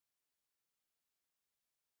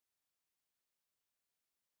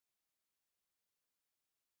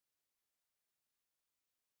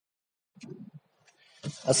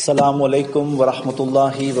Assalamu alaikum wa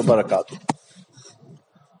rahmatullahi wa barakatuh.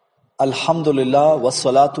 Alhamdulillah wa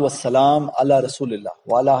salatu wa salam ala rasulillah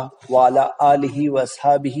wa ala alihi wa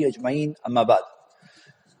ashabihi ajma'in amma ba'd.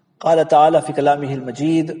 قال تعالى في كلامه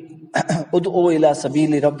المجيد ادعو إلى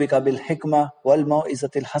سبيل ربك بالحكمة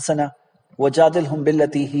والموعظة الحسنة وجادلهم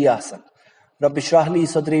بالتي هي أحسن رب اشرح لي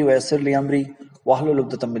صدري ويسر لي أمري واحلل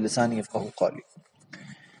عقدة من لساني يفقهوا قولي.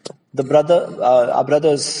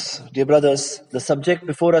 Dear brothers, the subject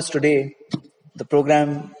before us today,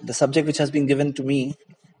 the subject which has been given to me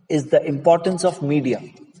is the importance of media.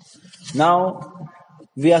 Now,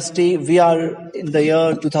 we are in the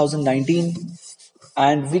year 2019,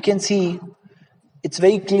 and we can see it's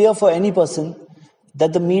very clear for any person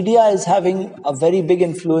that the media is having a very big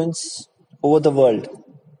influence over the world.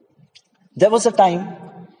 There was a time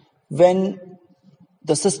when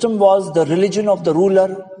the system was the religion of the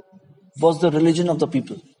ruler was the religion of the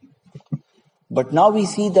people. But now we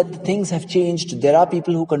see that things have changed. There are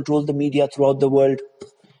people who control the media throughout the world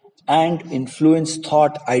and influence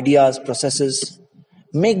thought, ideas, processes,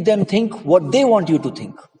 make them think what they want you to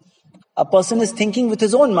think. A person is thinking with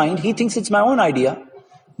his own mind. He thinks it's my own idea,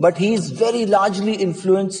 but he is very largely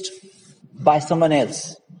influenced by someone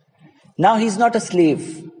else. Now he's not a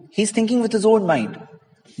slave. He's thinking with his own mind,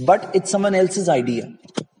 but it's someone else's idea,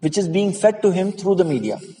 which is being fed to him through the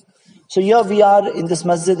media. So here we are in this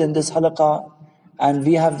masjid, in this halaqah, and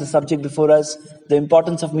we have the subject before us, the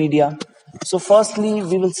importance of media. So firstly,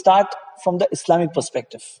 we will start from the Islamic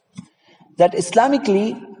perspective. That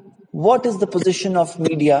Islamically, what is the position of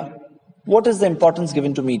media? What is the importance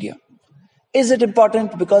given to media? Is it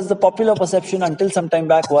important? Because the popular perception until some time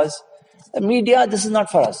back was, media, this is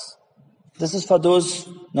not for us. This is for those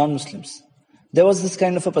non-Muslims. There was this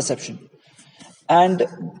kind of a perception. And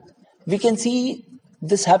we can see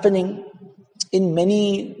this happening in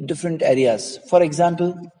many different areas. For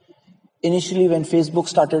example, initially when Facebook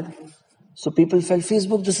started, so people felt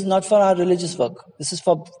Facebook, this is not for our religious work. This is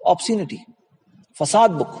for obscenity,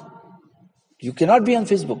 fasad book. You cannot be on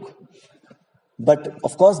Facebook. But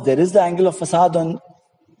of course, there is the angle of fasad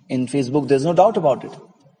in Facebook. There's no doubt about it.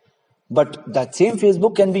 But that same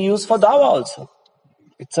Facebook can be used for dawah also.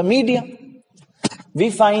 It's a media. We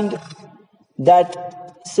find that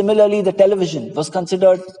similarly, the television was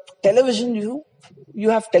considered, television, you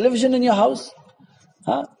have television in your house?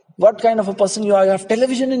 Huh? What kind of a person you are? You have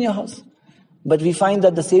television in your house. But we find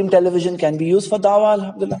that the same television can be used for dawah,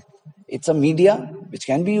 alhamdulillah. It's a media which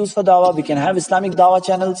can be used for dawah. We can have Islamic dawah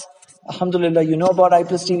channels. Alhamdulillah, you know about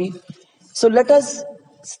iPlus TV. So let us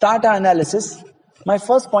start our analysis. My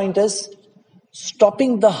first point is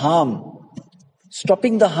stopping the harm.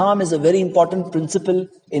 Stopping the harm is a very important principle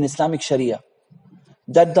in Islamic Sharia.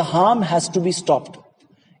 That the harm has to be stopped.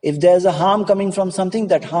 If there's a harm coming from something,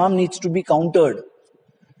 that harm needs to be countered.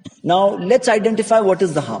 Now, let's identify what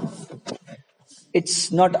is the harm.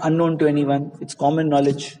 It's not unknown to anyone. It's common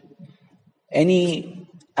knowledge. Any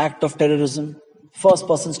act of terrorism, first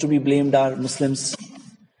persons to be blamed are Muslims.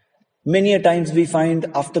 Many a times we find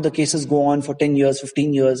after the cases go on for 10 years,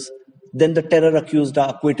 15 years, then the terror accused are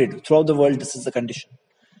acquitted. Throughout the world, this is the condition.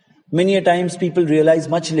 Many a times people realize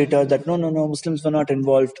much later that no, Muslims were not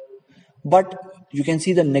involved. But you can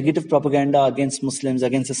see the negative propaganda against Muslims,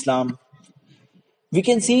 against Islam. We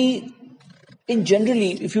can see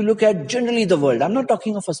if you look at generally the world, I'm not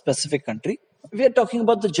talking of a specific country. We are talking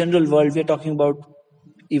about the general world. We are talking about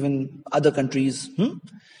even other countries.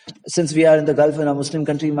 Since we are in the Gulf and a Muslim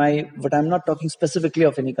country, but I'm not talking specifically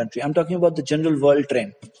of any country. I'm talking about the general world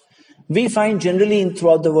trend. We find generally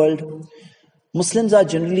throughout the world, Muslims are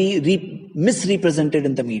generally misrepresented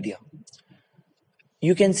in the media.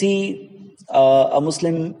 You can see a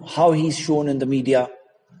Muslim, how he's shown in the media,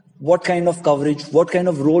 what kind of coverage, what kind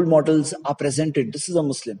of role models are presented. This is a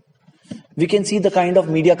Muslim. We can see the kind of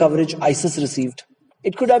media coverage ISIS received.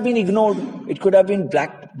 It could have been ignored. It could have been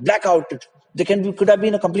blackouted. Could have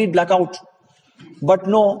been a complete blackout. But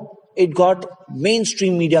no, it got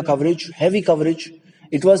mainstream media coverage, heavy coverage.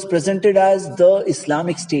 It was presented as the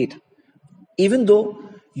Islamic State. Even though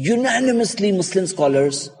unanimously Muslim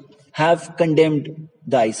scholars have condemned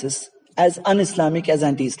the ISIS as un-Islamic, as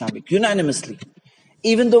anti-Islamic, unanimously.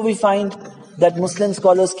 Even though we find that Muslim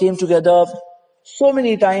scholars came together so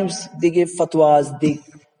many times, they gave fatwas,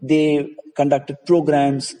 they conducted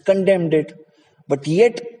programs, condemned it, but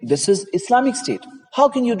yet this is Islamic State. How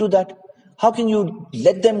can you do that? How can you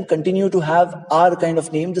let them continue to have our kind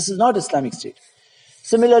of name? This is not Islamic State.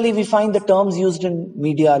 Similarly, we find the terms used in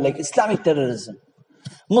media like Islamic terrorism,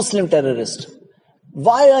 Muslim terrorist.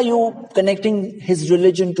 Why are you connecting his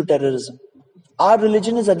religion to terrorism? Our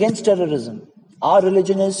religion is against terrorism. Our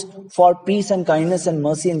religion is for peace and kindness and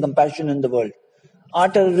mercy and compassion in the world. Our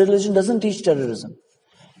religion doesn't teach terrorism.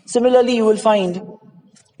 Similarly, you will find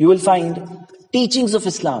teachings of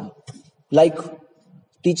Islam, like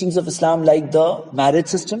the marriage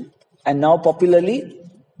system, and now popularly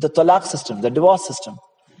the talaq system, the divorce system.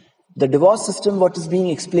 The divorce system, what is being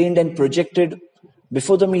explained and projected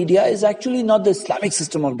before the media, is actually not the Islamic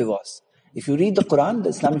system of divorce. If you read the Quran, the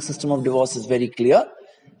Islamic system of divorce is very clear.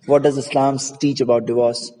 What does Islam teach about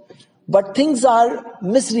divorce? But things are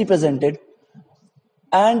misrepresented,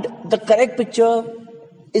 and the correct picture,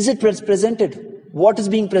 is it presented? What is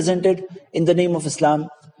being presented in the name of Islam?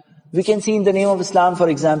 We can see in the name of Islam, for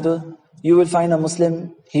example, you will find a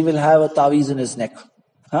Muslim, he will have a taweez in his neck.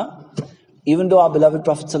 Even though our beloved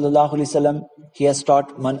Prophet ﷺ, he has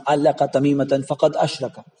taught, Man allaka tamimatan faqad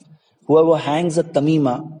ashraka. Whoever hangs a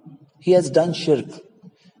tamima, he has done shirk.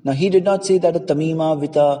 Now he did not say that a tamima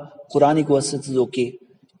with a Quranic verse is okay.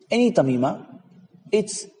 Any tamima,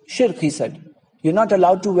 it's shirk, he said. You're not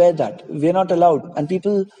allowed to wear that. We're not allowed. And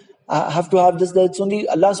people have to have this, that it's only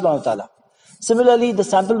Allah subhanahu wa ta'ala. Similarly, the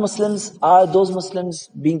sample Muslims are those Muslims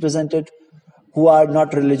being presented who are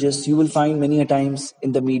not religious. You will find many a times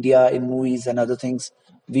in the media, in movies and other things.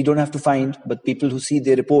 We don't have to find, but people who see,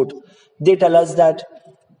 they report. They tell us that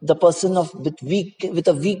the person with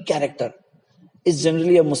a weak character is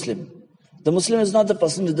generally a Muslim. The Muslim is not the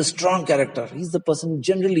person with the strong character. He's the person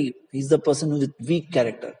with weak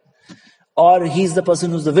character. Or he's the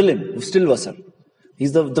person who's the villain, who's still worse.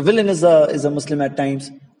 The villain is a Muslim at times.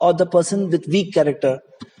 Or the person with weak character.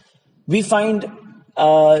 We find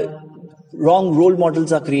wrong role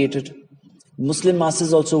models are created. Muslim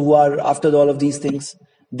masses also, who are after all of these things,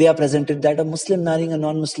 they are presented that a Muslim marrying a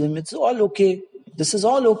non-Muslim, it's all okay. This is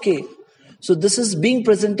all okay. So this is being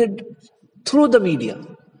presented through the media.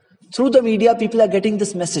 Through the media, people are getting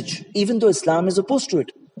this message, even though Islam is opposed to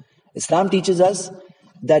it. Islam teaches us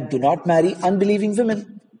that do not marry unbelieving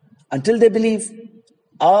women until they believe.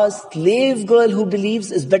 A slave girl who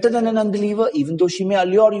believes is better than an unbeliever, even though she may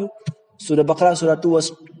allure you. Surah Baqarah, Surah 2, verse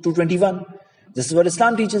 221. This is what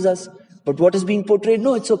Islam teaches us. But what is being portrayed?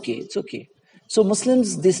 No, it's okay, it's okay. So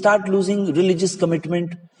Muslims, they start losing religious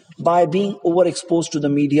commitment by being overexposed to the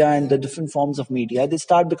media and the different forms of media. They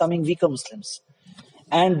start becoming weaker Muslims.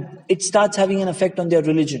 And it starts having an effect on their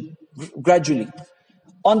religion, gradually.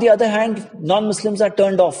 On the other hand, non-Muslims are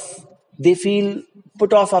turned off. They feel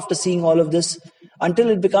put off after seeing all of this,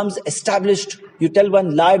 until it becomes established. You tell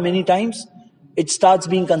one lie many times, it starts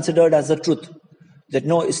being considered as the truth. That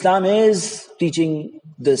no, Islam is teaching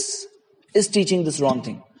this wrong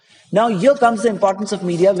thing. Now here comes the importance of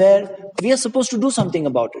media, where we are supposed to do something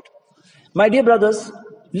about it. My dear brothers,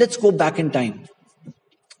 let's go back in time.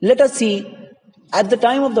 Let us see, at the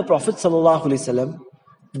time of the Prophet ﷺ,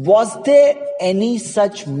 was there any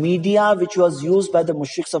such media which was used by the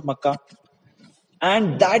mushriks of Makkah?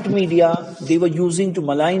 And that media they were using to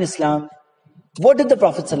malign Islam. What did the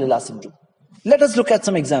Prophet ﷺ do? Let us look at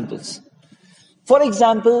some examples. For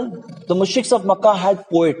example, the mushriks of Makkah had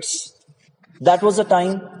poets. That was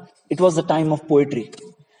it was the time of poetry.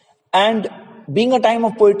 And being a time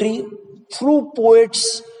of poetry, through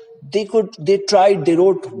poets, they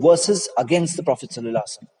wrote verses against the Prophet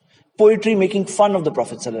ﷺ. Poetry making fun of the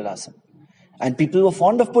Prophet ﷺ. And people were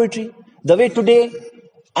fond of poetry. The way today,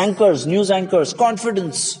 news anchors,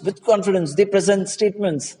 with confidence, they present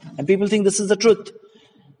statements and people think this is the truth.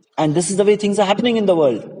 And this is the way things are happening in the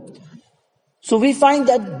world. So we find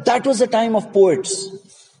that was a time of poets.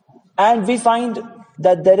 And we find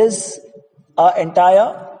that there is an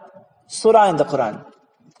entire surah in the Quran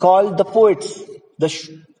called the poets. The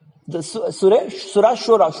surah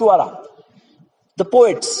Shuara. The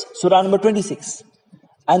poets, surah number 26.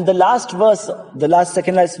 And the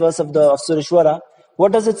second last verse of Surah Shuara,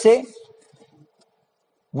 what does it say?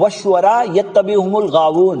 وَالشُّعَرَا يَتَّبِعُهُمُ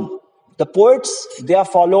الْغَاوُونَ. The poets, they are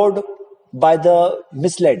followed by the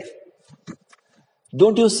misled.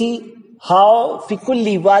 Don't you see how فِي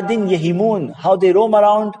كُلِّ وَادٍ يَهِمُونَ, how they roam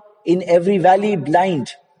around in every valley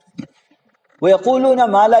blind. وَيَقُولُونَ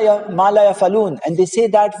مَا لَا يَفَعَلُونَ, and they say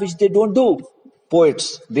that which they don't do.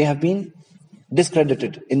 Poets, they have been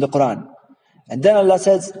discredited in the Quran. And then Allah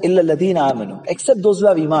says, إِلَّا الَّذِينَ آمَنُوا, except those who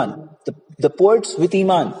have Iman. The poets with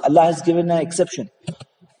Iman, Allah has given an exception.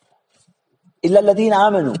 إِلَّا الَّذِينَ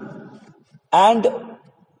آمَنُوا. And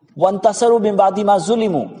وَانْتَصَرُوا مِنْ بَعْدِ مَا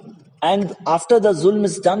ظُلِمُوا. And after the zulm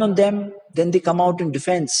is done on them, then they come out in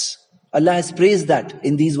defense. Allah has praised that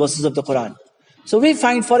in these verses of the Quran. So we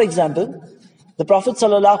find, for example, the Prophet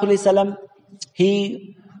ﷺ,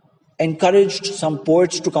 he encouraged some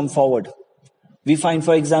poets to come forward. We find,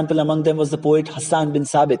 for example, among them was the poet Hassan bin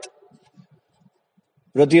Sabit.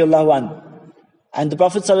 radiyallahu anhu. And the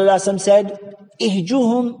Prophet ﷺ said,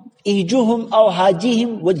 ihjuhum aw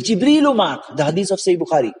hajihim wa Jibrilu ma'ak. The hadith of Sahih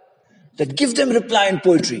Bukhari. That give them reply in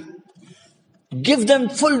poetry. Give them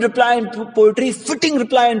full reply in poetry, fitting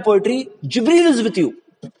reply in poetry. Jibril is with you.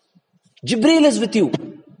 Jibril is with you.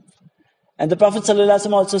 And the Prophet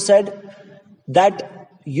ﷺ also said that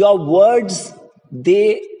your words,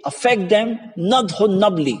 they affect them nadhun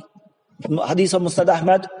nabli. Hadith of Musnad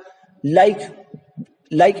Ahmad,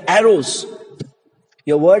 like arrows.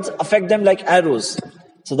 Your words affect them like arrows.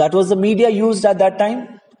 So that was the media used at that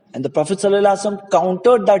time. And the Prophet ﷺ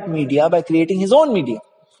countered that media by creating his own media.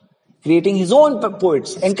 Creating his own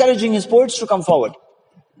poets, encouraging his poets to come forward.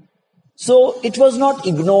 So it was not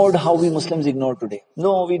ignored how we Muslims ignore today.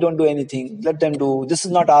 No, we don't do anything. Let them do. This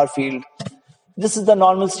is not our field. This is the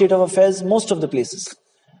normal state of affairs most of the places.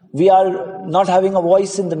 We are not having a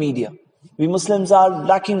voice in the media. We Muslims are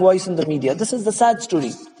lacking voice in the media. This is the sad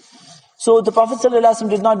story. So the Prophet ﷺ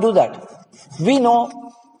did not do that. We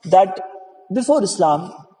know that before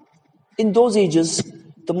Islam, in those ages,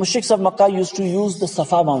 the mushriks of Makkah used to use the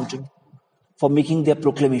Safa mountain for making their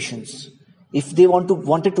proclamations. If they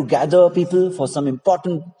wanted to gather people for some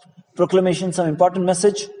important proclamation, some important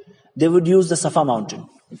message, they would use the Safa mountain.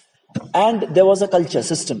 And there was a culture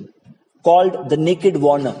system called the naked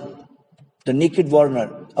warner. The naked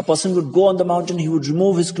warner. A person would go on the mountain, he would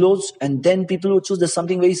remove his clothes, and then people would choose there's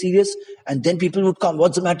something very serious, and then people would come.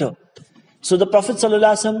 What's the matter? So the Prophet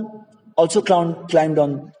ﷺ also climbed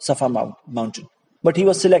on Safa mountain. But he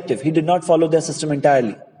was selective. He did not follow their system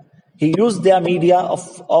entirely. He used their media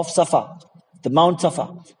of Safa, the Mount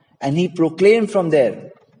Safa, and he proclaimed from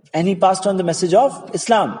there. And he passed on the message of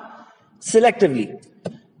Islam selectively.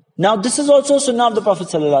 Now this is also sunnah of the Prophet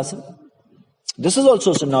ﷺ. This is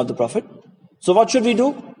also sunnah of the Prophet. So what should we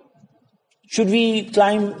do? Should we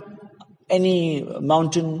climb any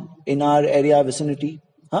mountain in our area, vicinity?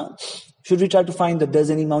 Should we try to find that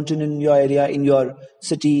there's any mountain in your area, in your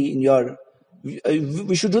city, in your...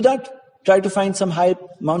 We should do that. Try to find some high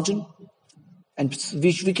mountain. And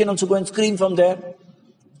we can also go and scream from there.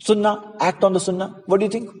 Sunnah, act on the sunnah. What do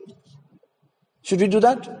you think? Should we do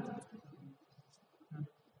that?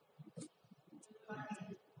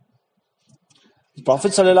 The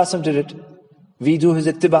Prophet ﷺ did it. We do his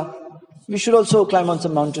ittiba. We should also climb on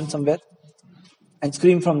some mountain somewhere and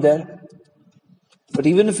scream from there. But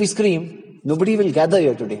even if we scream, nobody will gather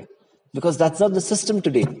here today. Because that's not the system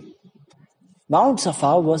today. Mount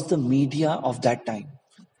Safa was the media of that time.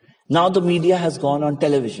 Now the media has gone on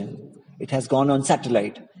television. It has gone on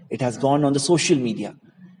satellite. It has gone on the social media.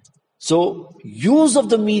 So use of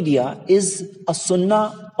the media is a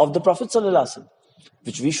sunnah of the Prophet ﷺ,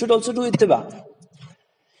 which we should also do ittiba.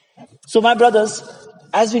 So my brothers,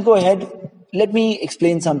 as we go ahead, let me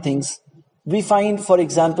explain some things. We find, for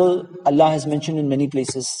example, Allah has mentioned in many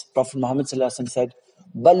places, Prophet Muhammad ﷺ said,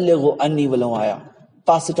 "Ballighu anni walau aya."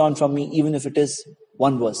 Pass it on from me, even if it is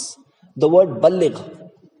one verse. The word balligh,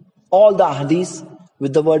 all the hadiths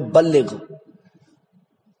with the word balligh.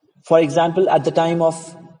 For example, at the time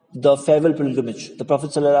of the farewell pilgrimage, the Prophet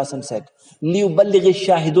ﷺ said, "Liyuballighi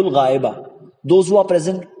shahidul ghaiba." Those who are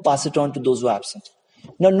present, pass it on to those who are absent.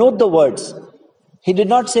 Now note the words. He did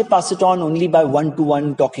not say pass it on only by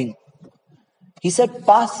one-to-one talking. He said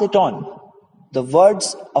pass it on. The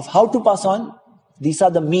words of how to pass on, these are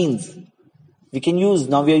the means. We can use,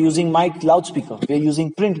 now we are using mic, loudspeaker, we are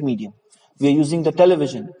using print medium, we are using the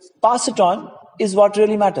television. Pass it on is what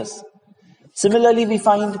really matters. Similarly, we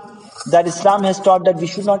find that Islam has taught that we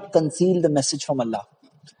should not conceal the message from Allah.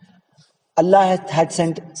 Allah had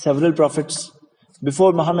sent several prophets.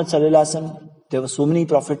 Before Muhammad ﷺ, there were so many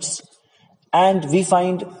prophets. And we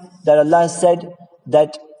find that Allah has said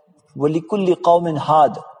that وَلِكُلِّ قَوْمٍ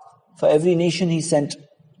هَادٍ, for every nation He sent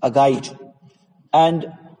a guide.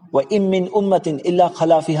 And وَإِن مِّنْ أُمَّةٍ إِلَّا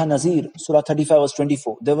خَلَا فِيهَا نَذِيرٌ, Surah 35 verse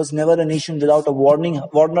 24. There was never a nation without a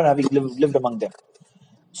warner having lived among them.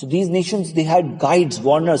 So these nations, they had guides,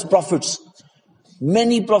 warners, prophets.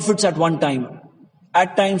 Many prophets at one time.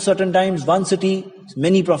 At times, certain times, one city,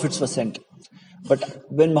 many prophets were sent. But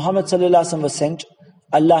when Muhammad ﷺ was sent,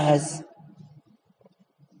 Allah has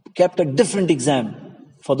kept a different exam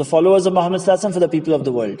for the followers of Muhammad ﷺ, for the people of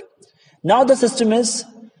the world. Now the system is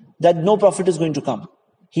that no prophet is going to come.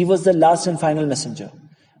 He was the last and final messenger.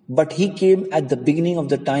 But he came at the beginning of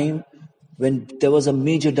the time when there was a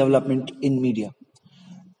major development in media.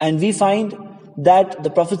 And we find that the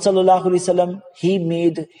Prophet ﷺ, he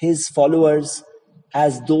made his followers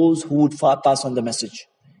as those who would pass on the message.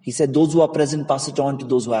 He said, those who are present, pass it on to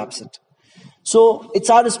those who are absent. So it's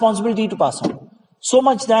our responsibility to pass on. So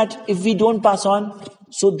much that if we don't pass on,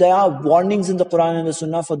 So there are warnings in the Quran and the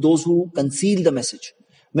Sunnah for those who conceal the message.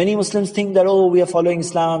 Many Muslims think that, oh, we are following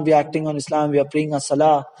Islam, we are acting on Islam, we are praying our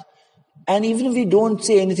salah. And even if we don't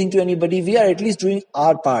say anything to anybody, we are at least doing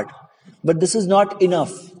our part. But this is not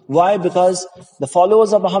enough. Why? Because the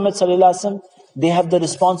followers of Muhammad sallallahu alaihi wasallam, they have the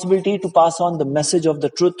responsibility to pass on the message of the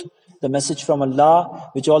truth, the message from Allah,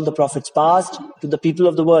 which all the prophets passed to the people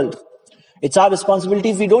of the world. It's our responsibility.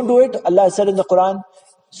 If we don't do it, Allah has said in the Quran,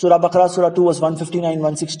 Surah Baqarah, Surah 2, verse 159,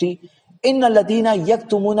 160, Inna alladhina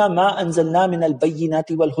yaktumuna ma anzalna min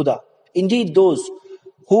al-bayyinati wal huda. Indeed, those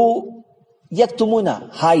who yaktumuna,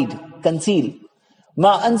 hide, conceal,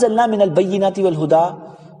 ma anzalna min al-bayyinati wal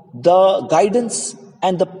huda, the guidance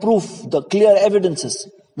and the proof, the clear evidences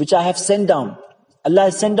which I have sent down. Allah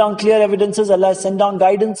has sent down clear evidences, Allah has sent down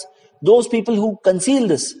guidance. Those people who conceal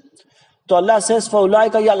this, so Allah says,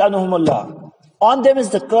 فَأُولَٰئِكَ يَلْعَنُهُمُ اللَّهُ. On them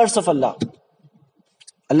is the curse of Allah.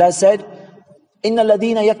 Allah said, إِنَّ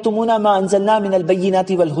الَّذِينَ يَكْتُمُونَ مَا أَنزَلْنَا مِنَ الْبَيِّنَاتِ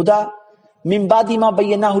وَالْهُدَى مِنْ بَعْدِ مَا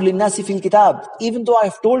بَيَّنَّاهُ لِلنَّاسِ فِي الْكِتَابِ. Even though I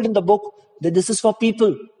have told in the book that this is for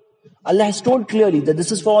people, Allah has told clearly that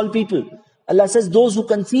this is for all people. Allah says, those who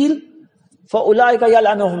conceal, فَأُولَٰئِكَ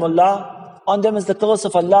يَلْعَنُهُمُ اللَّهُ. On them is the curse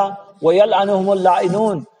of Allah. وَيَلْعَنُهُمُ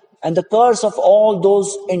اللَّائِنُونَ. And the curse of all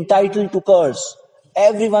those entitled to curse.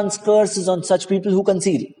 Everyone's curse is on such people who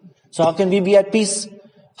conceal. So how can we be at peace?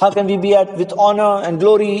 How can we be with honor and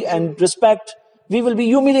glory and respect? We will be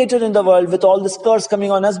humiliated in the world with all this curse coming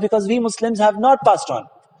on us because we Muslims have not passed on.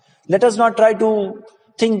 Let us not try to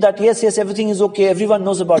think that yes, everything is okay. Everyone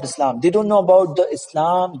knows about Islam. They don't know about the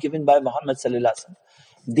Islam given by Muhammad sallallahu alaihi wasallam.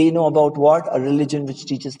 They know about what? A religion which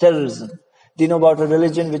teaches terrorism. They know about a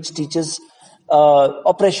religion which teaches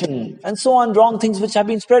oppression and so on, wrong things which have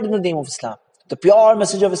been spread in the name of Islam. The pure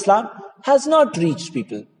message of Islam has not reached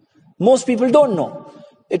people. Most people don't know.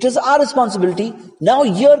 It is our responsibility. Now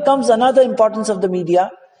here comes another importance of the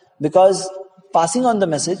media, because passing on the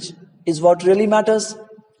message is what really matters.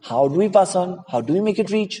 How do we pass on? How do we make it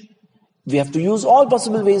reach? We have to use all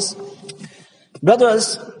possible ways.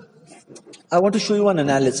 Brothers, I want to show you an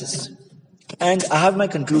analysis. And I have my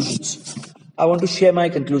conclusions. I want to share my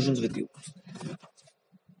conclusions with you.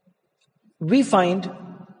 We find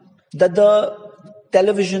that the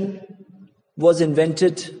television was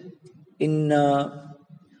invented in,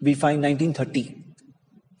 we find 1930.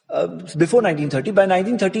 Before 1930, by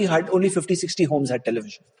 1930, only 50-60 homes had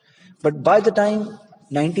television. But by the time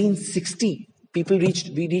 1960, we reached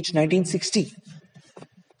 1960.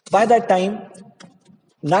 By that time,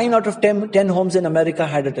 9 out of 10 homes in America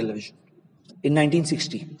had a television in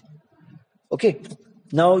 1960. Okay,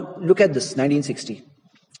 now look at this, 1960.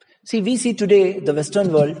 See, we see today the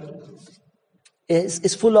Western world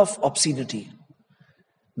is full of obscenity.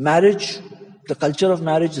 Marriage, the culture of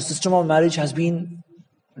marriage, the system of marriage has been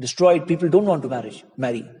destroyed. People don't want to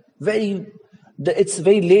marry. It's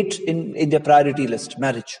very late in their priority list,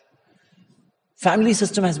 marriage. Family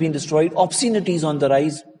system has been destroyed. Obscenity is on the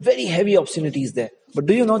rise. Very heavy obscenity is there. But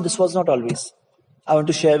do you know this was not always? I want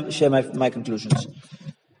to share my conclusions.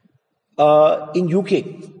 In UK,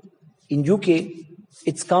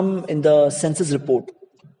 it's come in the census report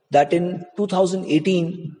that in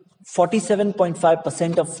 2018,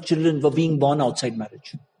 47.5% of children were being born outside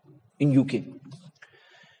marriage in UK.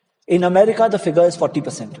 In America, the figure is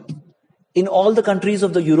 40%. In all the countries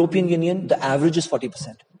of the European Union, the average is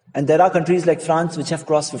 40%. And there are countries like France which have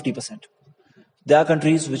crossed 50%. There are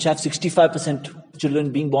countries which have 65%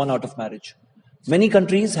 children being born out of marriage. Many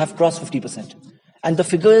countries have crossed 50%. And the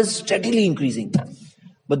figure is steadily increasing.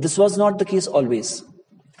 But this was not the case always.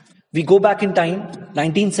 We go back in time,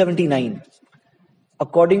 1979.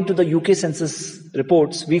 According to the UK census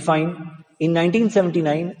reports, we find in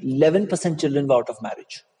 1979, 11% children were out of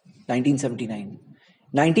marriage. 1979.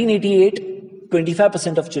 1988,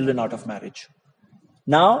 25% of children out of marriage.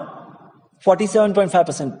 Now,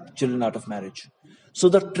 47.5% children out of marriage. So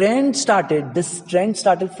this trend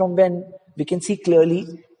started from when? We can see clearly,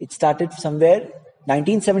 it started somewhere,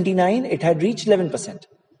 1979, it had reached 11%.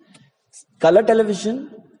 Color television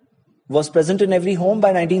was present in every home by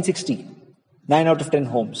 1960. 9 out of 10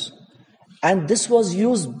 homes. And this was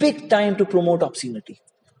used big time to promote obscenity.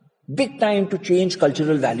 Big time to change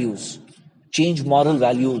cultural values. Change moral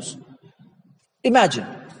values. Imagine,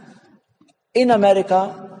 in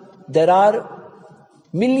America, there are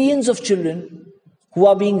millions of children who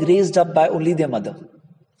are being raised up by only their mother.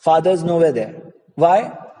 Father is nowhere there.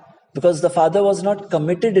 Why? Because the father was not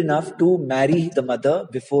committed enough to marry the mother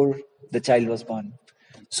before the child was born.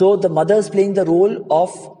 So the mother is playing the role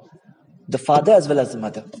of the father as well as the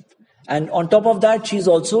mother. And on top of that, she's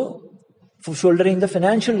also shouldering the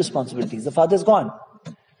financial responsibilities. The father is gone.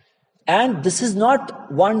 And this is not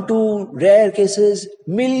one, two rare cases,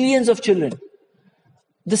 millions of children.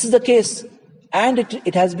 This is the case. And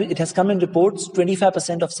it has come in reports,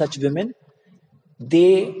 25% of such women,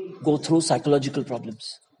 they go through psychological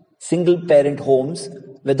problems. Single parent homes,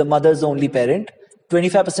 where the mother is the only parent,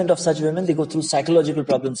 25% of such women, they go through psychological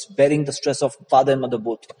problems, bearing the stress of father and mother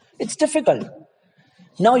both. It's difficult.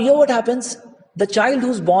 Now here what happens, the child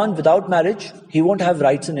who's born without marriage, he won't have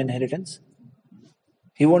rights in inheritance.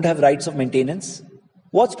 He won't have rights of maintenance.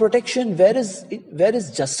 What's protection? Where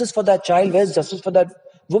is justice for that child? Where is justice for that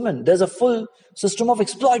woman? There's a full system of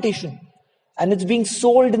exploitation. And it's being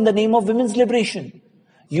sold in the name of women's liberation.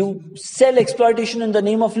 You sell exploitation in the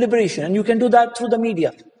name of liberation. And you can do that through the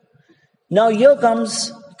media. Now here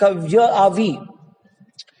are we.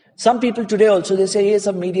 Some people today also, they say, yes,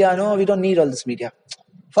 some media, no, we don't need all this media.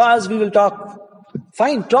 For us, we will talk.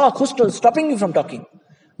 Fine, talk. Who's stopping you from talking?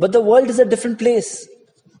 But the world is a different place.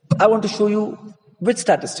 I want to show you with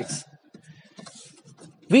statistics.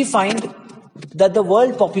 We find that the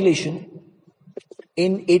world population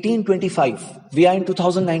in 1825, we are in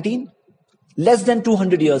 2019, less than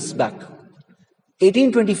 200 years back.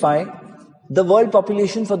 1825, the world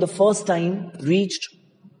population for the first time reached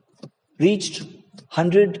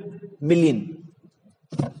 100 million.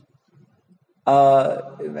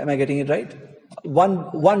 Am I getting it right?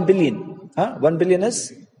 1 billion. 1 billion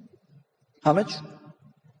is how much?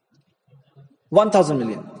 1,000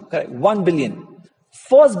 million. Correct. 1 billion.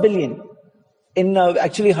 First billion. In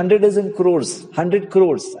actually 100 is in crores. 100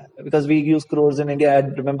 crores. Because we use crores in India. I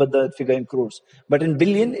remember the figure in crores. But in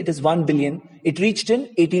billion, it is 1 billion. It reached in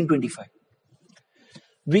 1825.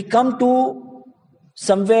 We come to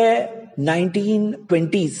somewhere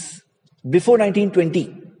 1920s. Before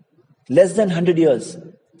 1920. Less than 100 years.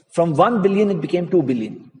 From 1 billion, it became 2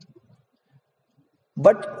 billion.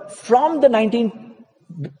 But from the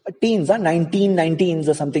 1919s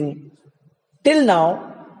or something, till now,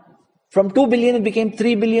 from 2 billion, it became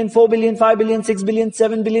 3 billion, 4 billion, 5 billion, 6 billion,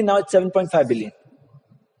 7 billion. Now it's 7.5 billion.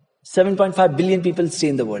 7.5 billion people stay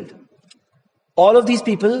in the world. Out of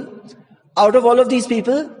all of these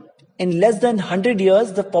people, in less than 100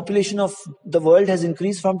 years, the population of the world has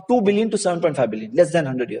increased from 2 billion to 7.5 billion. Less than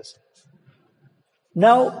 100 years.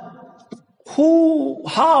 Now,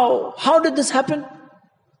 how did this happen?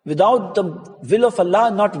 Without the will of Allah,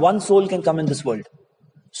 not one soul can come in this world.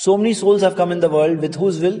 So many souls have come in the world with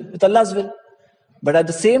whose will? With Allah's will. But at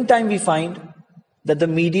the same time, we find that the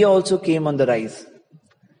media also came on the rise.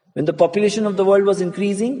 When the population of the world was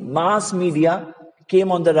increasing, mass media came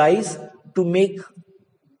on the rise to make,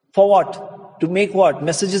 for what? To make what?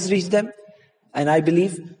 Messages reach them. And I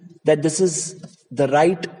believe that this is the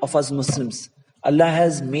right of us Muslims. Allah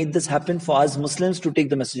has made this happen for us Muslims to take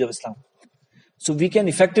the message of Islam. So we can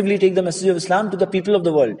effectively take the message of Islam to the people of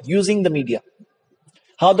the world using the media.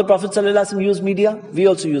 How the Prophet ﷺ used media, we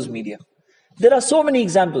also use media. There are so many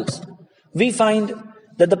examples. We find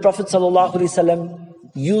that the Prophet ﷺ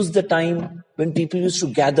used the time when people used to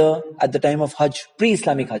gather at the time of Hajj,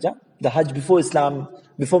 pre-Islamic Hajj, the Hajj before Islam,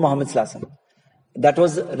 before Muhammad ﷺ. That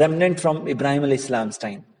was remnant from Ibrahim ﷺ's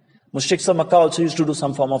time. Mushriks of Makkah also used to do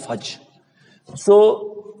some form of Hajj.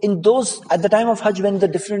 So, at the time of Hajj, when the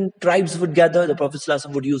different tribes would gather, the Prophet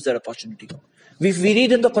ﷺ would use that opportunity. We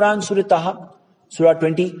read in the Quran, Surah Taha, Surah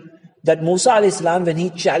 20, that Musa a.s., when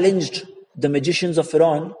he challenged the magicians of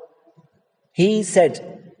Pharaoh, he said,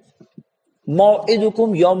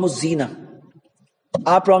 Maw'idukum yawmuz zina.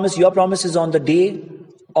 Your promise is on the day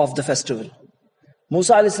of the festival.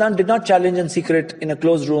 Musa a.s. did not challenge in secret in a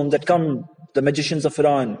closed room that come, the magicians of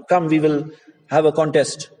Pharaoh, come, we will have a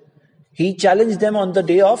contest. He challenged them on the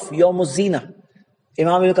day of Yawmuz Zina.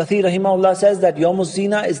 Imam al-Kathir rahimahullah says that Yawmuz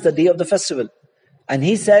Zina is the day of the festival. And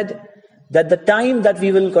he said that the time that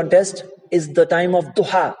we will contest is the time of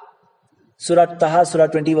Duha. Surah Taha, Surah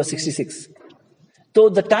 20 verse 66. So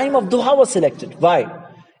the time of Duha was selected. Why?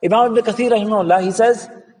 Imam al-Kathir rahimahullah, he says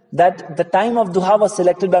that the time of Duha was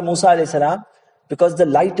selected by Musa alayhi salam because the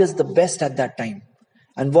light is the best at that time.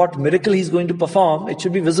 And what miracle he's going to perform, it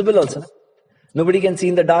should be visible also. Nobody can see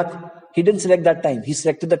in the dark. He didn't select that time. He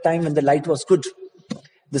selected the time when the light was good.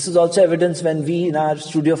 This is also evidence when we in our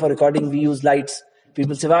studio for recording, we use lights.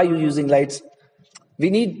 People say, why are you using lights? We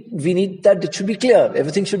need that it should be clear.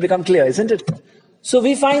 Everything should become clear, isn't it? So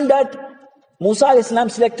we find that Musa alayhi salam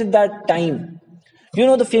selected that time. You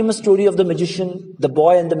know the famous story of the magician, the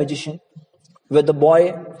boy and the magician, where the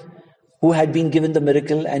boy who had been given the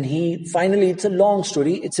miracle and he finally, it's a long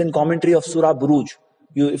story. It's in commentary of Surah Buruj.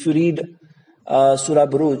 If you read Surah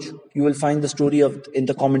Buruj, you will find the story in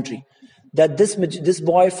the commentary that this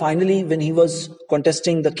boy finally, when he was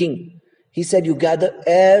contesting the king, he said, you gather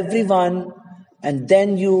everyone and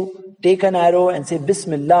then you take an arrow and say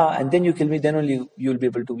Bismillah, and then you kill me, then only you'll be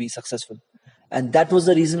able to be successful. And that was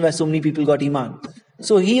the reason why so many people got Iman.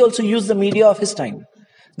 So he also used the media of his time.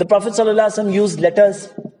 The Prophet ﷺ used letters.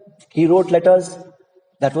 He wrote letters.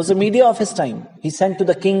 That was the media of his time. He sent to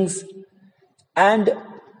the kings, and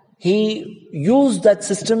he used that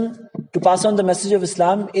system to pass on the message of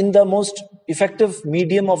Islam in the most effective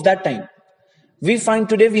medium of that time. We find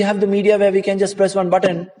today we have the media where we can just press one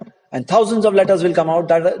button and thousands of letters will come out.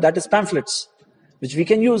 That is pamphlets, which we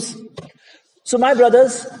can use. So my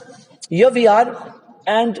brothers, here we are,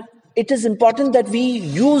 and it is important that we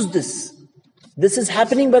use this. This is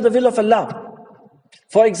happening by the will of Allah.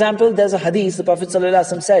 For example, there's a hadith, the Prophet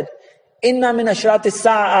ﷺ said, Inna min ashrat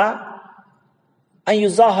as-sa'a an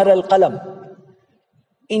yuzahar al-qalam.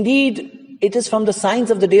 Indeed, it is from the signs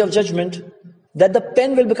of the day of judgment that the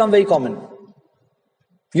pen will become very common.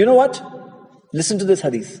 You know what? Listen to this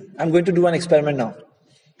hadith. I'm going to do an experiment now.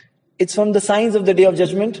 It's from the signs of the day of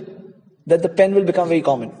judgment that the pen will become very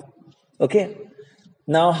common. Okay?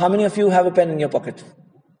 Now, how many of you have a pen in your pocket?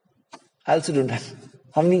 I also don't have.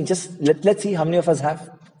 How many? Just let's see how many of us have.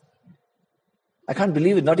 I can't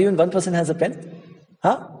believe it. Not even one person has a pen.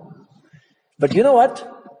 Huh? But you know what?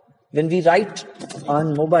 When we write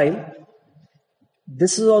on mobile,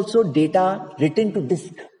 this is also data written to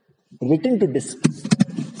disk. Written to disk.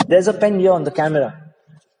 There's a pen here on the camera.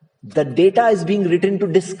 The data is being written to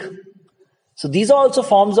disk. So these are also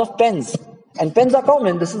forms of pens. And pens are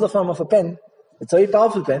common. This is the form of a pen. It's a very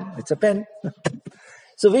powerful pen. It's a pen.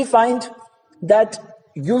 So we find that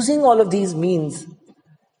using all of these means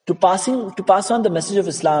to pass on the message of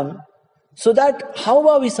Islam, so that how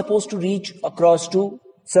are we supposed to reach across to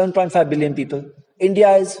 7.5 billion people? India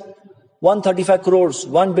is 135 crores,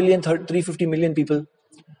 1,350 million people.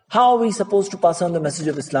 How are we supposed to pass on the message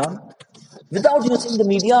of Islam without using the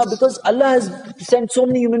media? Because Allah has sent so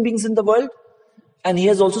many human beings in the world, and He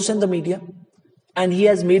has also sent the media, and He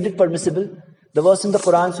has made it permissible. The verse in the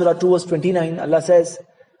Quran, Surah 2, verse 29, Allah says,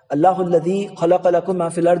 Allahu alladhi khalaqa lakum ma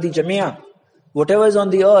fil ardi jami'a. Whatever is on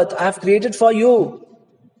the earth, I have created for you.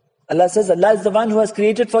 Allah says, Allah is the one who has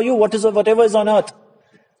created for you whatever is on earth.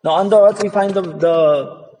 Now on the earth we find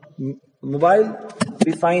the mobile,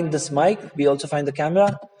 we find this mic, we also find the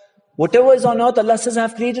camera. Whatever is on earth, Allah says, I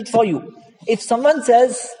have created for you. If someone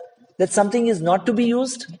says that something is not to be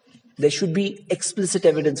used, there should be explicit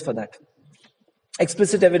evidence for that.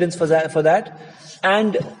 Explicit evidence for that.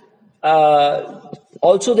 And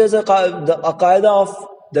also there's a qaida of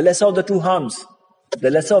the lesser of the two harms. The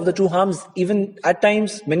lesser of the two harms, even at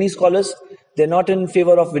times, many scholars, they're not in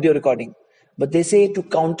favor of video recording. But they say to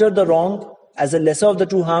counter the wrong as a lesser of the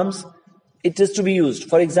two harms, it is to be used.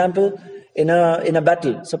 For example, in a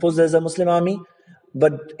battle, suppose there's a Muslim army,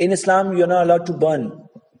 but in Islam, you're not allowed to burn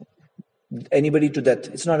anybody to death.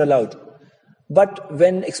 It's not allowed. But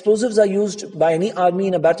when explosives are used by any army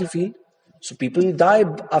in a battlefield, so people die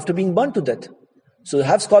after being burnt to death. So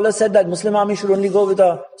have scholars said that Muslim army should only go with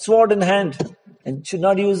a sword in hand and should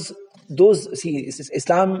not use those. See,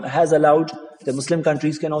 Islam has allowed the Muslim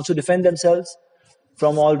countries can also defend themselves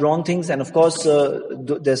from all wrong things, and of course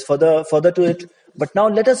there's further to it. But now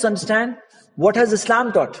let us understand what has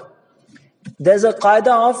Islam taught. There's a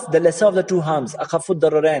qaida of the lesser of the two harms, akhafud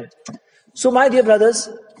dararain. So my dear brothers,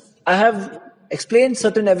 I have explained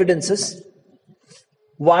certain evidences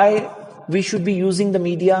why we should be using the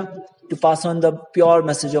media to pass on the pure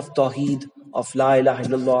message of Tawheed, of La ilaha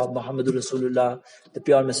illallah, Muhammadur Rasulullah, the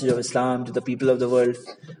pure message of Islam to the people of the world.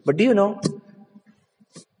 But do you know,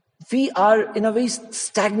 we are in a very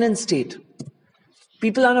stagnant state.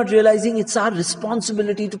 People are not realizing it's our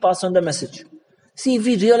responsibility to pass on the message. See, if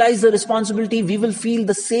we realize the responsibility, we will feel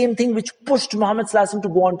the same thing which pushed Muhammad Sallallahu Alaihi Wasallam to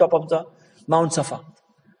go on top of the Mount Safa.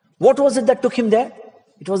 What was it that took him there?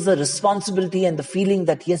 It was the responsibility and the feeling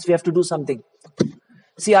that yes, we have to do something.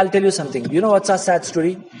 See, I'll tell you something. You know what's our sad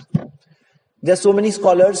story? There are so many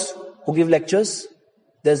scholars who give lectures.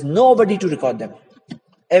 There's nobody to record them.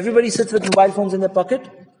 Everybody sits with mobile phones in their pocket.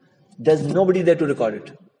 There's nobody there to record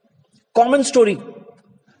it. Common story.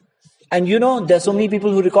 And you know, there's so many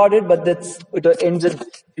people who record it, but it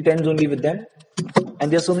ends only with them.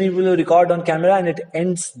 And there's so many people who record on camera and it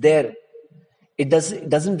ends there. It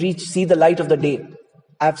doesn't see the light of the day.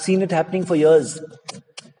 I've seen it happening for years.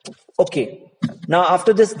 Okay. Now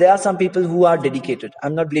after this, there are some people who are dedicated.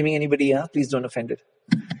 I'm not blaming anybody here. Please don't offend it.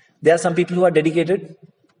 There are some people who are dedicated.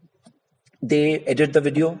 They edit the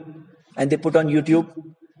video and they put on YouTube.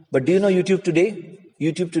 But do you know YouTube today?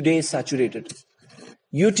 YouTube today is saturated.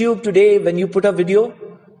 YouTube today, when you put a video,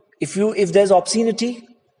 if there's obscenity,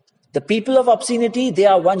 the people of obscenity, they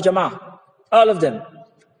are one jama'ah. All of them.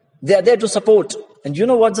 They are there to support. And you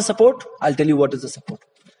know what's the support? I'll tell you what is the support.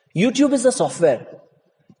 YouTube is a software.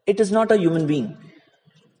 It is not a human being.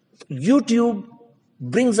 YouTube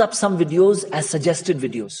brings up some videos as suggested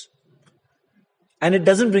videos. And it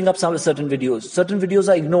doesn't bring up some certain videos. Certain videos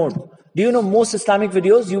are ignored. Do you know most Islamic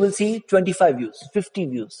videos, you will see 25 views, 50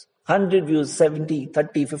 views, 100 views, 70,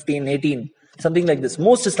 30, 15, 18, something like this.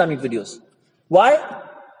 Most Islamic videos. Why?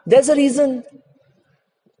 There's a reason.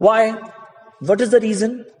 Why? What is the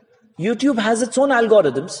reason? YouTube has its own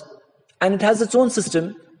algorithms and it has its own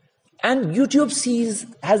system. And YouTube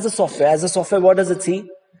has the software. As a software, what does it see?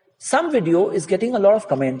 Some video is getting a lot of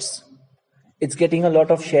comments. It's getting a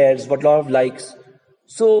lot of shares, a lot of likes.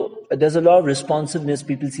 So there's a lot of responsiveness.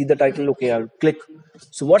 People see the title, okay, I'll click.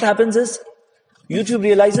 So what happens is, YouTube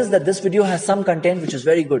realizes that this video has some content which is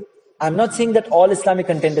very good. I'm not saying that all Islamic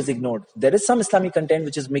content is ignored. There is some Islamic content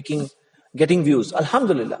which is getting views.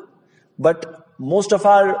 Alhamdulillah. But most of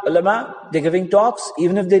our ulama, they're giving talks.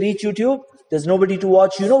 Even if they reach YouTube, there's nobody to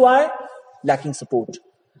watch. You know why? Lacking support.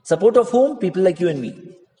 Support of whom? People like you and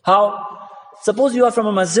me. How? Suppose you are from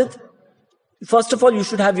a masjid. First of all, you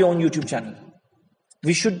should have your own YouTube channel.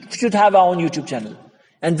 We should have our own YouTube channel.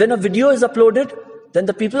 And when a video is uploaded, then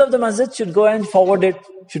the people of the masjid should go and forward it,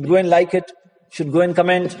 should go and like it, should go and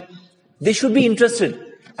comment. They should be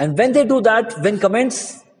interested. And when they do that, when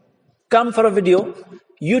comments come for a video,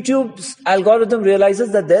 YouTube's algorithm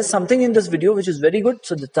realizes that there's something in this video which is very good.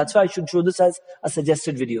 So that's why I should show this as a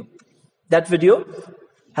suggested video. That video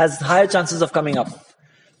has higher chances of coming up.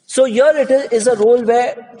 So here it is a role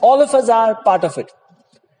where all of us are part of it.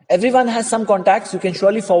 Everyone has some contacts. You can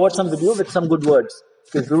surely forward some video with some good words.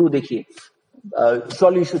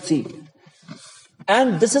 Surely you should see.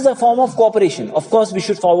 And this is a form of cooperation. Of course, we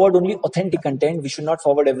should forward only authentic content. We should not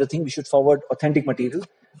forward everything. We should forward authentic material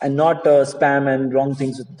and not spam and wrong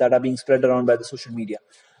things that are being spread around by the social media.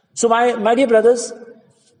 So my dear brothers,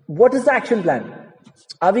 what is the action plan?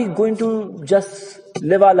 Are we going to just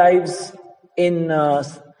live our lives in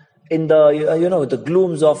the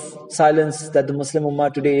glooms of silence that the Muslim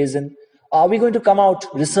Ummah today is in? Are we going to come out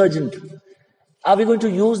resurgent? Are we going to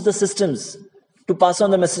use the systems to pass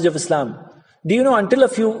on the message of Islam? Do you know, until a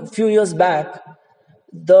few years back,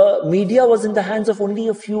 the media was in the hands of only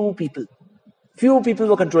a few people. Few people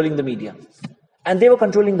were controlling the media. And they were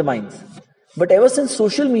controlling the minds. But ever since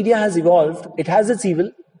social media has evolved, it has its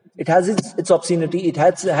evil, it has its obscenity, it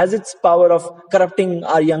has its power of corrupting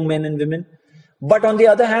our young men and women. But on the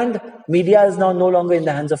other hand, media is now no longer in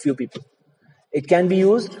the hands of few people. It can be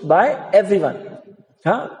used by everyone.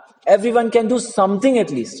 Everyone can do something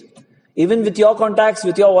at least. Even with your contacts,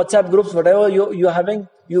 with your WhatsApp groups, whatever you're having,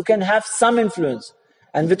 you can have some influence.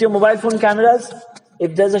 And with your mobile phone cameras,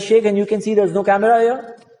 if there's a shake and you can see there's no camera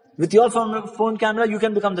here, with your phone camera, you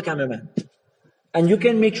can become the cameraman. And you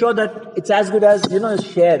can make sure that it's as good as,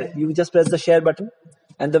 share. You just press the share button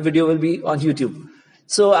and the video will be on YouTube.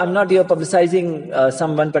 So I'm not here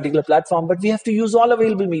publicizing one particular platform, but we have to use all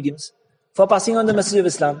available mediums for passing on the message of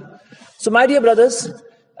Islam. So my dear brothers,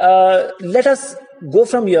 let us go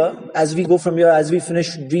from here. As we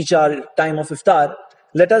reach our time of iftar,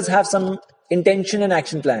 let us have some intention and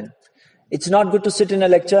action plan. It's not good to sit in a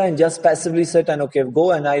lecture and just passively sit and okay,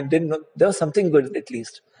 go, and I didn't know, there was something good at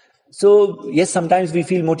least. So yes, sometimes we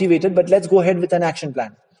feel motivated, but let's go ahead with an action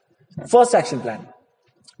plan. First action plan.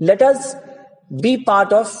 Let us be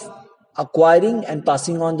part of acquiring and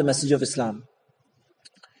passing on the message of Islam.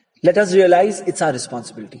 Let us realize it's our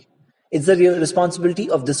responsibility. It's the responsibility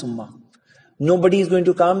of this ummah. Nobody is going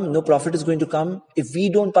to come, no prophet is going to come. If we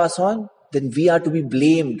don't pass on, then we are to be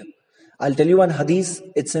blamed. I'll tell you one hadith,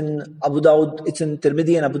 it's in Abu Dawud, it's in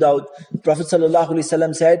Tirmidhi and Abu Dawud. Prophet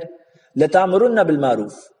ﷺ said, لَتَعْمُرُنَّ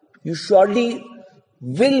بِالْمَعْرُوفِ. You surely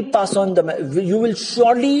will pass on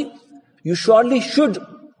you surely should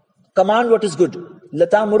command what is good.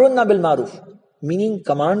 لَتَعْمُرُنَّ بِالْمَعْرُوفِ. Meaning,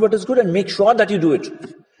 command what is good and make sure that you do it.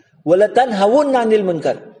 وَلَتَنْهَوُنَّ عَنِ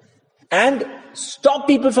الْمُنْكَرِ. And stop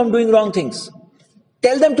people from doing wrong things.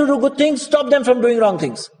 Tell them to do good things, stop them from doing wrong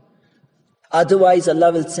things. Otherwise,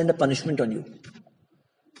 Allah will send a punishment on you.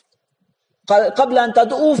 قَبْلَ أَن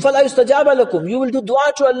تَدْعُوا فَلَا يُسْتَجَابَ لَكُمْ. You will do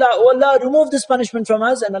dua to Allah. Oh Allah, remove this punishment from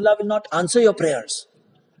us, and Allah will not answer your prayers.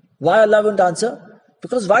 Why Allah won't answer?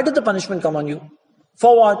 Because why did the punishment come on you?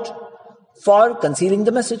 For what? For concealing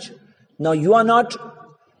the message. Now you are not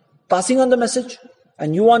passing on the message,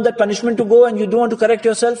 and you want that punishment to go, and you don't want to correct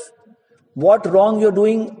yourself. What wrong you're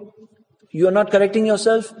doing, you are not correcting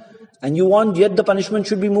yourself, and you want yet the punishment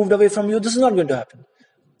should be moved away from you. This is not going to happen.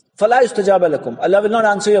 فَلَا يُسْتَجَابَ لَكُمْ. Allah will not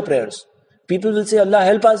answer your prayers. People will say, Allah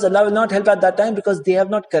help us. Allah will not help at that time because they have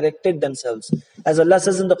not corrected themselves. As Allah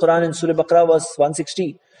says in the Quran in Surah Baqarah verse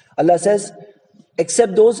 160, Allah says,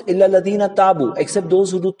 except those illa ladina tabu, except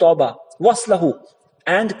those who do tawbah, waslahu,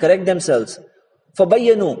 and correct themselves,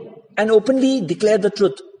 fabayyanu, and openly declare the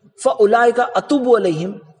truth. Fa ulaika atubu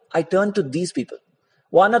alayhim, I turn to these people.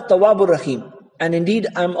 Wa ana tawwabur rahim, and indeed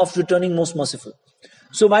I am of returning most merciful.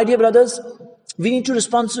 So my dear brothers, we need to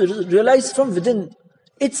realize from within,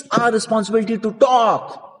 it's our responsibility to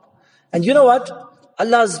talk. And you know what?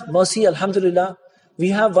 Allah's mercy, alhamdulillah, we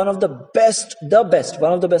have one of the best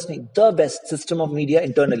system of media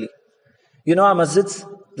internally. You know our masjids,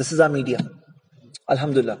 this is our media.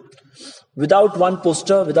 Alhamdulillah. Without one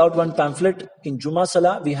poster, without one pamphlet, in Jummah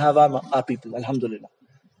Salah, we have our people, alhamdulillah.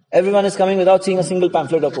 Everyone is coming without seeing a single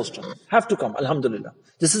pamphlet or poster. Have to come, alhamdulillah.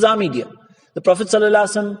 This is our media. The Prophet sallallahu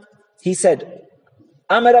alaihi wasallam, he said,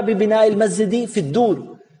 Amara bi bina'il masjidi fi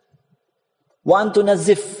dur wa an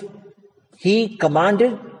tunazzif. He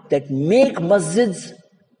commanded that make masjids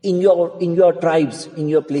in your tribes, in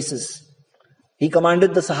your places. He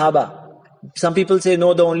commanded the Sahaba. Some people say,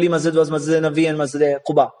 no, the only masjid was Masjid Nabi and Masjid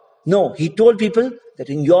Quba. No, he told people that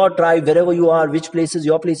in your tribe, wherever you are, which places,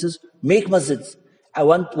 your places, make masjids. I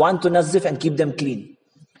want to nazif and keep them clean.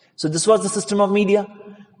 So this was the system of media.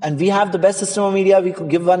 And we have the best system of media. We could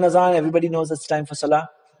give one azan, everybody knows it's time for salah.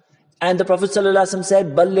 And the Prophet ﷺ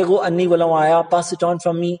said, Ballighu anni walau aya, pass it on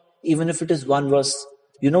from me, even if it is one verse.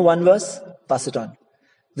 You know one verse? Pass it on.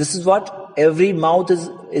 This is what every mouth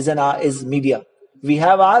is media. We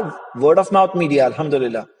have our word of mouth media,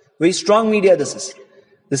 alhamdulillah. Very strong media this is.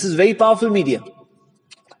 This is very powerful media.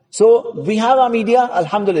 So we have our media,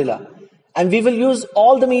 alhamdulillah. And we will use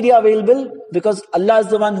all the media available because Allah is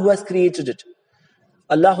the one who has created it.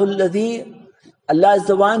 Allah is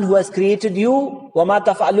the one who has created you, وَمَا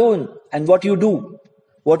تَفْعَلُونَ, and what you do.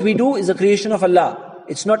 What we do is a creation of Allah.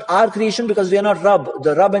 It's not our creation because we are not Rabb.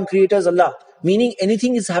 The Rabb and Creator is Allah. Meaning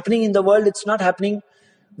anything is happening in the world, it's not happening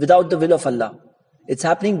without the will of Allah. It's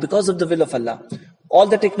happening because of the will of Allah. All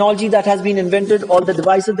the technology that has been invented, all the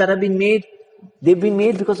devices that have been made, they've been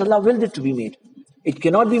made because Allah willed it to be made. It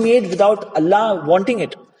cannot be made without Allah wanting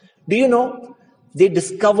it. Do you know, they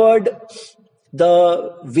discovered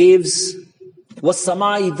the waves,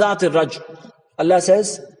 وَالسَّمَاءِ ذَاتِ الرَّجْ. Allah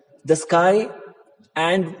says, the sky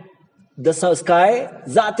and the sky,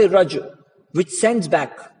 ذَاتِ الرَّجْ, which sends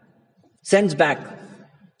back.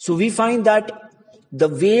 So we find that the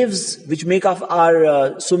waves which make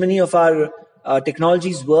up so many of our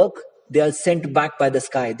technologies work, they are sent back by the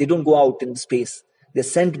sky. They don't go out in space. They're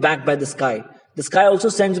sent back by the sky. The sky also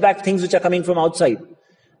sends back things which are coming from outside.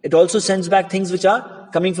 It also sends back things which are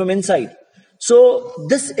coming from inside. So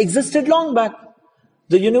this existed long back.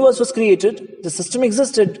 The universe was created. The system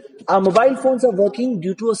existed. Our mobile phones are working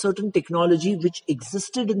due to a certain technology which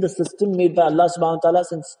existed in the system made by Allah subhanahu wa ta'ala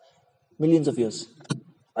since millions of years.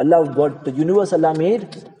 Allah, what the universe Allah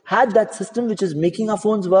made, had that system which is making our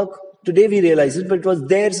phones work. Today we realize it, but it was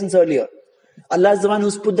there since earlier. Allah is the one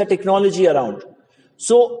who's put the technology around.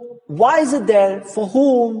 So why is it there? For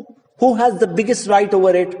whom? Who has the biggest right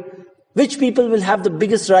over it? Which people will have the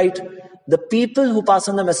biggest right? The people who pass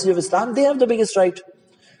on the message of Islam, they have the biggest right.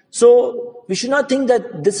 So we should not think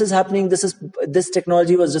that this is happening, this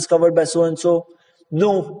technology was discovered by so and so.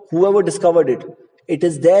 No, whoever discovered it, it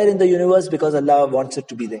is there in the universe because Allah wants it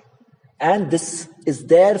to be there. And this is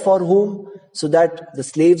there for whom? So that the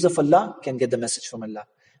slaves of Allah can get the message from Allah.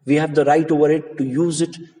 We have the right over it to use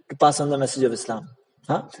it to pass on the message of Islam.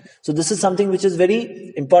 So this is something which is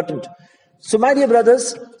very important. So my dear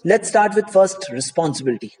brothers, let's start with first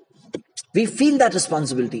responsibility. We feel that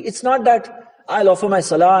responsibility. It's not that I'll offer my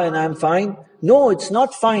salah and I'm fine. No, it's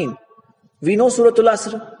not fine. We know Surah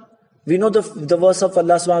Al-Asr. We know the verse of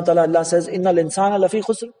Allah subhanahu wa ta'ala. Allah says, Innal insana lafi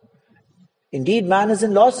khusr. Indeed, man is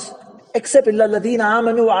in loss, except illa alladhina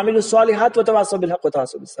amanu wa amilu salihat wa tawasaw bil haqq wa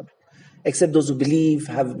tawasaw bis sabr. Except those who believe,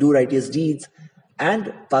 do righteous deeds,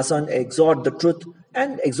 and pass on, exhort the truth,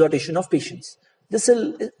 and exhortation of patience. This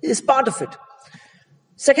is part of it.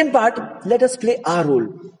 Second part, let us play our role,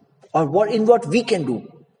 or what we can do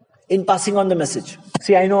in passing on the message.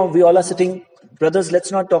 See, I know we all are sitting, brothers,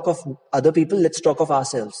 let's not talk of other people, let's talk of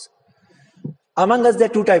ourselves. Among us, there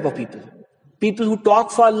are two types of people. People who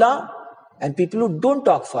talk for Allah, and people who don't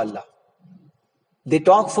talk for Allah. They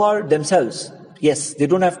talk for themselves. Yes, they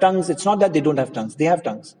don't have tongues. It's not that they don't have tongues. They have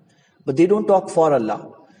tongues. But they don't talk for Allah.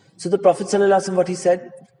 So the Prophet ﷺ, what he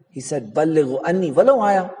said? He said, Ballighu anni walau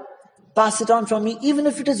aya. Pass it on from me, even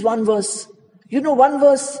if it is one verse. You know, one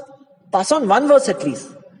verse. Pass on one verse at least.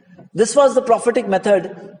 This was the prophetic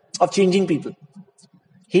method of changing people.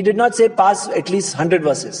 He did not say pass at least 100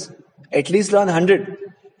 verses. At least learn 100.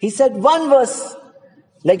 He said one verse.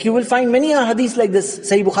 Like you will find many hadiths like this.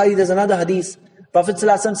 Sahih Bukhari, there's another hadith Prophet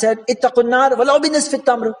ﷺ said, "Ittaqun nar walau binisfi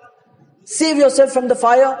tamr." Save yourself from the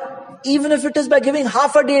fire, even if it is by giving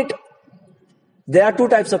half a date. There are two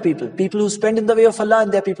types of people. People who spend in the way of Allah,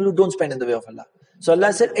 and there are people who don't spend in the way of Allah. So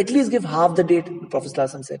Allah said, at least give half the date. The Prophet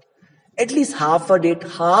ﷺ said, at least half a date,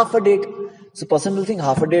 half a date. So person will think,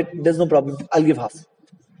 half a date, there's no problem. I'll give half.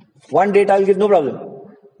 One date, I'll give, no problem.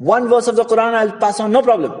 One verse of the Quran, I'll pass on, no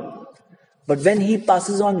problem. But when he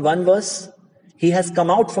passes on one verse, he has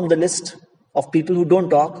come out from the list of people who don't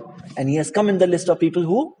talk, and he has come in the list of people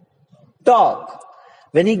who talk.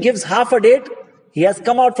 When he gives half a date, he has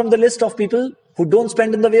come out from the list of people who don't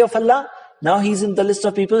spend in the way of Allah. Now he's in the list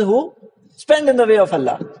of people who spend in the way of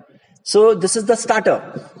Allah. So this is the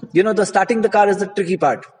starter. The starting the car is the tricky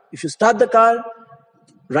part. If you start the car,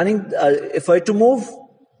 running, for it to move,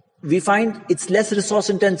 we find it's less resource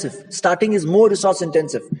intensive. Starting is more resource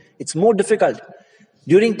intensive. It's more difficult.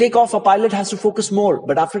 During takeoff, a pilot has to focus more,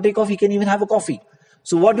 but after takeoff, he can even have a coffee.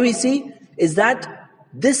 So what we see is that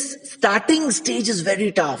this starting stage is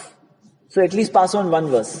very tough. So at least pass on one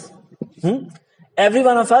verse. Every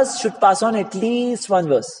one of us should pass on at least one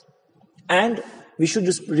verse. And we should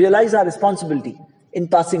just realize our responsibility in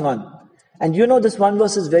passing on. And this one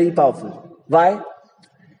verse is very powerful. Why?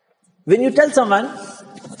 When you tell someone,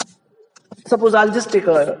 suppose I'll just take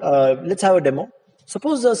let's have a demo.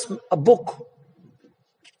 Suppose there's a book.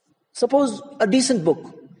 Suppose a decent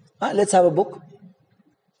book. Let's have a book.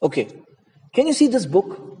 Okay. Can you see this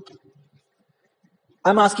book?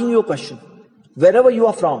 I'm asking you a question. Wherever you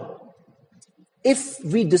are from, if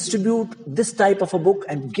we distribute this type of a book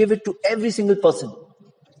and give it to every single person,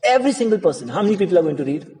 how many people are going to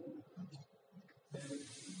read?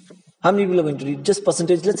 How many people are going to read? Just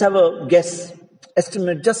percentage. Let's have a guess.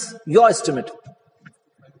 Estimate, just your estimate.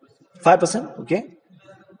 5%? Okay.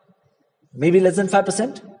 Maybe less than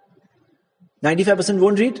 5%? 95%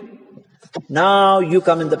 won't read? Now you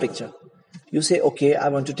come in the picture. You say, okay, I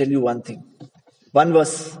want to tell you one thing. One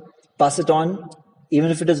verse, pass it on.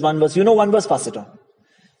 Even if it is one verse, one verse, pass it on.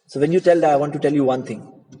 So when you tell that, I want to tell you one thing.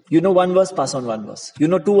 One verse, pass on one verse.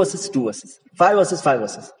 Two verses, two verses. 5 verses, 5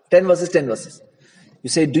 verses. 10 verses, 10 verses. You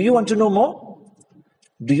say, do you want to know more?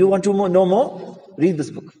 Do you want to know more? Read this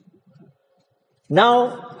book.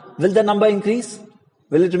 Now, will the number increase?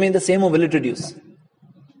 Will it remain the same or will it reduce?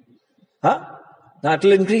 Now it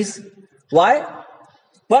will increase. Why?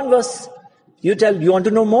 One verse. You tell, you want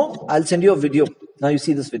to know more? I'll send you a video. Now you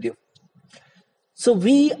see this video. So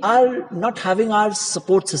we are not having our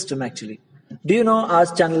support system actually. Do you know our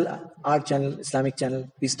channel, Islamic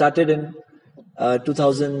channel? We started in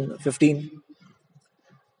 2015.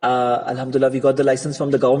 Alhamdulillah, we got the license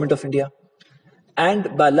from the government of India.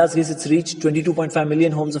 And by Allah's grace, it's reached 22.5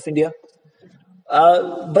 million homes of India.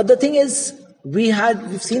 But the thing is,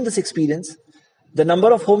 we've seen this experience. The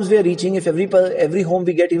number of homes we are reaching, if every home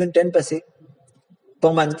we get even 10 paise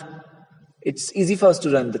per month, it's easy for us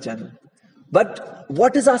to run the channel. But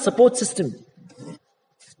what is our support system?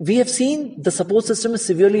 We have seen the support system is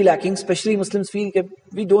severely lacking, especially Muslims feel that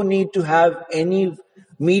we don't need to have any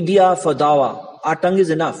media for dawah. Our tongue is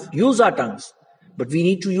enough. Use our tongues. But we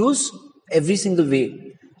need to use every single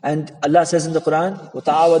way. And Allah says in the Quran,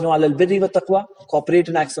 وَتَعَاوَنُوا عَلَى الْبِرِّ وَالتَّقْوَى, cooperate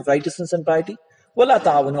in acts of righteousness and piety. وَلَا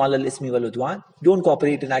تَعَاوَنُوا عَلَى الْإِثْمِ وَالْعُدْوَانِ, don't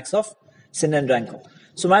cooperate in acts of sin and rancor.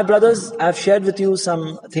 So my brothers, I have shared with you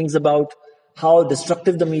some things about how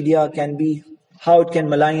destructive the media can be, how it can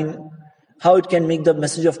malign, how it can make the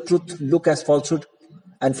message of truth look as falsehood,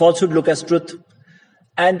 and falsehood look as truth,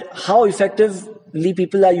 and how effectively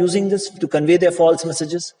people are using this to convey their false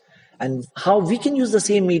messages, and how we can use the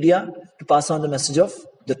same media to pass on the message of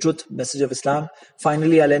the truth, message of Islam.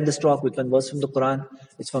 Finally, I'll end this talk with one verse from the Quran.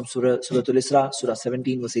 It's from Surah Al-Isra, Surah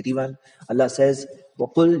 17, verse 81. Allah says,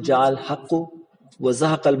 وَقُلْ جَعَ الْحَقُّ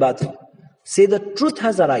وَزَهَقَ الْبَاطِلُ. Say the truth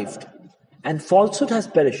has arrived and falsehood has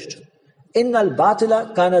perished. إِنَّ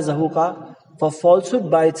الْبَاطِلَ كَانَ زَهُوقًا. For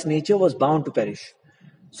falsehood by its nature was bound to perish.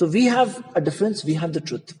 So we have a difference, we have the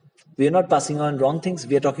truth. We are not passing on wrong things,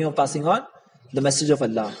 we are talking of passing on the message of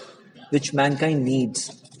Allah, which mankind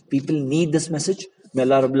needs. People need this message. May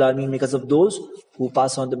Allah Rabbul Alameen make us of those who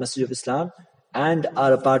pass on the message of Islam and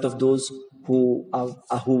are a part of those who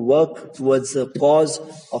work towards the cause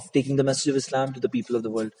of taking the message of Islam to the people of the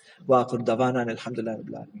world. Wa akhir dawana alhamdulillah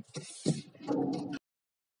Rabbil Alameen.